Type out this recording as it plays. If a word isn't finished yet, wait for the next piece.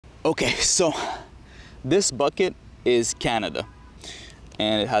Okay, so this bucket is Canada,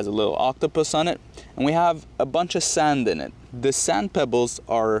 and it has a little octopus on it, and we have a bunch of sand in it. The sand pebbles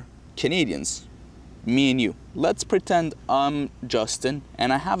are Canadians, me and you. Let's pretend I'm Justin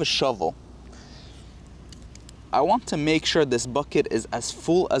and I have a shovel. I want to make sure this bucket is as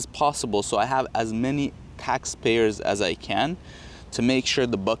full as possible, so I have as many taxpayers as I can to make sure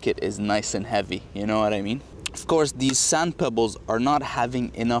the bucket is nice and heavy, you know what I mean? Of course, these sand pebbles are not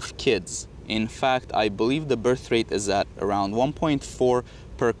having enough kids. In fact, I believe the birth rate is at around 1.4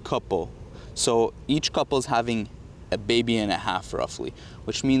 per couple. So each couple is having a baby and a half roughly,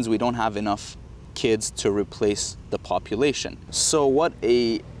 which means we don't have enough kids to replace the population. So what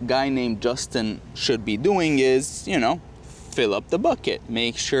a guy named Justin should be doing is, you know, fill up the bucket.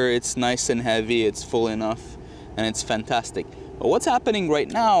 Make sure it's nice and heavy, it's full enough, and it's fantastic. But what's happening right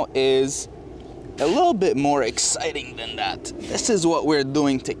now is a little bit more exciting than that. This is what we're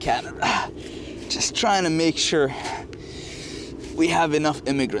doing to Canada. Just trying to make sure we have enough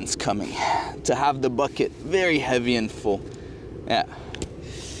immigrants coming to have the bucket very heavy and full. Yeah.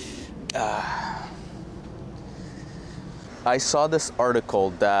 I saw this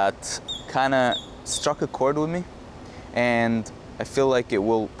article that kind of struck a chord with me, and I feel like it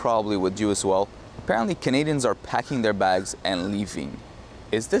will probably with you as well. Apparently Canadians are packing their bags and leaving.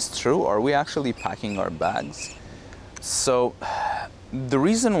 Is this true? Are we actually packing our bags? So the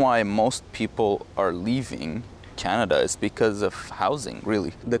reason why most people are leaving Canada is because of housing,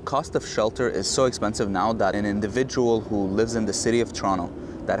 really. The cost of shelter is so expensive now that an individual who lives in the city of Toronto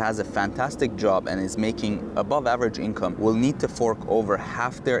that has a fantastic job and is making above average income will need to fork over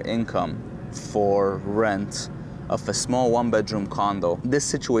half their income for rent of a small one-bedroom condo. This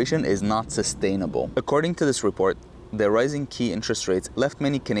situation is not sustainable. According to this report, the rising key interest rates left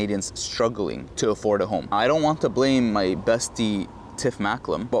many Canadians struggling to afford a home. I don't want to blame my bestie Tiff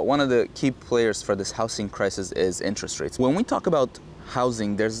Macklem, but one of the key players for this housing crisis is interest rates. When we talk about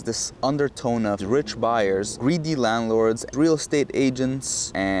housing, there's this undertone of rich buyers, greedy landlords, real estate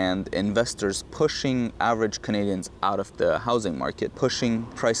agents, and investors pushing average Canadians out of the housing market, pushing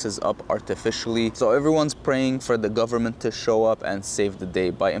prices up artificially. So everyone's praying for the government to show up and save the day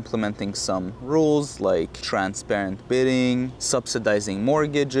by implementing some rules like transparent bidding, subsidizing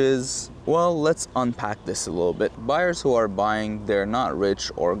mortgages. Well, let's unpack this a little bit. Buyers who are buying, they're not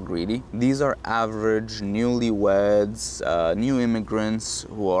rich or greedy. These are average newlyweds, new immigrants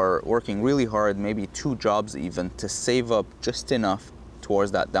who are working really hard, maybe 2 jobs even, to save up just enough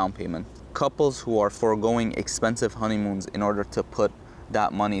towards that down payment. Couples who are foregoing expensive honeymoons in order to put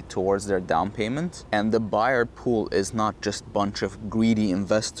that money towards their down payment. And the buyer pool is not just a bunch of greedy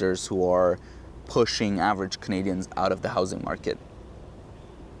investors who are pushing average Canadians out of the housing market.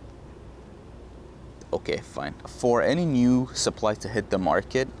 Okay, fine. For any new supply to hit the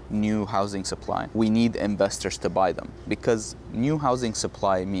market, new housing supply, we need investors to buy them, because new housing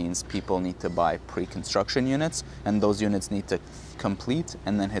supply means people need to buy pre-construction units, and those units need to complete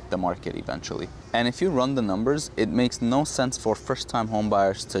and then hit the market eventually. And if you run the numbers, it makes no sense for first-time home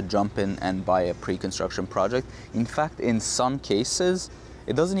buyers to jump in and buy a pre-construction project. In fact, in some cases,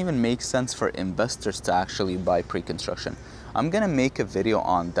 it doesn't even make sense for investors to actually buy pre-construction. I'm gonna make a video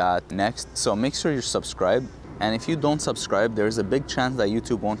on that next, so make sure you're subscribed. And if you don't subscribe, there's a big chance that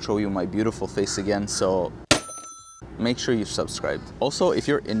YouTube won't show you my beautiful face again, so make sure you're subscribed. Also, if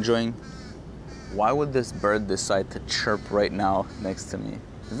you're enjoying, why would this bird decide to chirp right now next to me?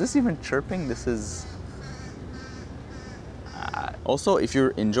 Is this even chirping? This is... Also, if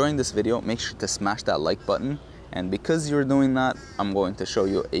you're enjoying this video, make sure to smash that like button. And because you're doing that, I'm going to show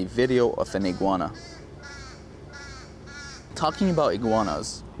you a video of an iguana. Talking about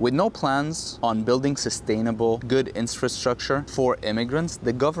iguanas, with no plans on building sustainable, good infrastructure for immigrants,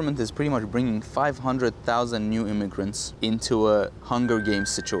 the government is pretty much bringing 500,000 new immigrants into a Hunger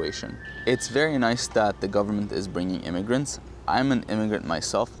Games situation. It's very nice that the government is bringing immigrants. I'm an immigrant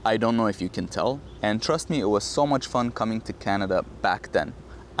myself. I don't know if you can tell. And trust me, it was so much fun coming to Canada back then.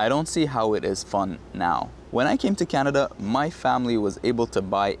 I don't see how it is fun now. When I came to Canada, my family was able to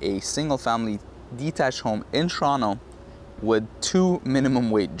buy a single family detached home in Toronto with 2 minimum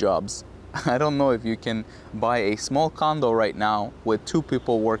wage jobs. I don't know if you can buy a small condo right now with 2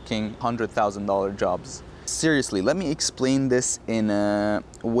 people working $100,000 jobs. Seriously, let me explain this in a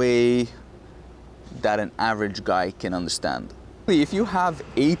way that an average guy can understand. If you have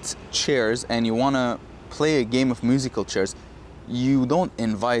 8 chairs and you want to play a game of musical chairs, you don't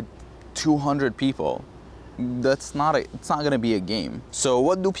invite 200 people. it's not gonna be a game. So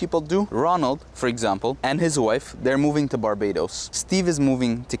what do people do? Ronald, for example, and his wife, they're moving to Barbados. Steve is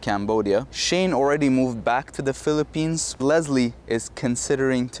moving to Cambodia. Shane already moved back to the Philippines. Leslie is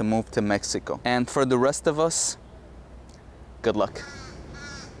considering to move to Mexico. And for the rest of us, good luck.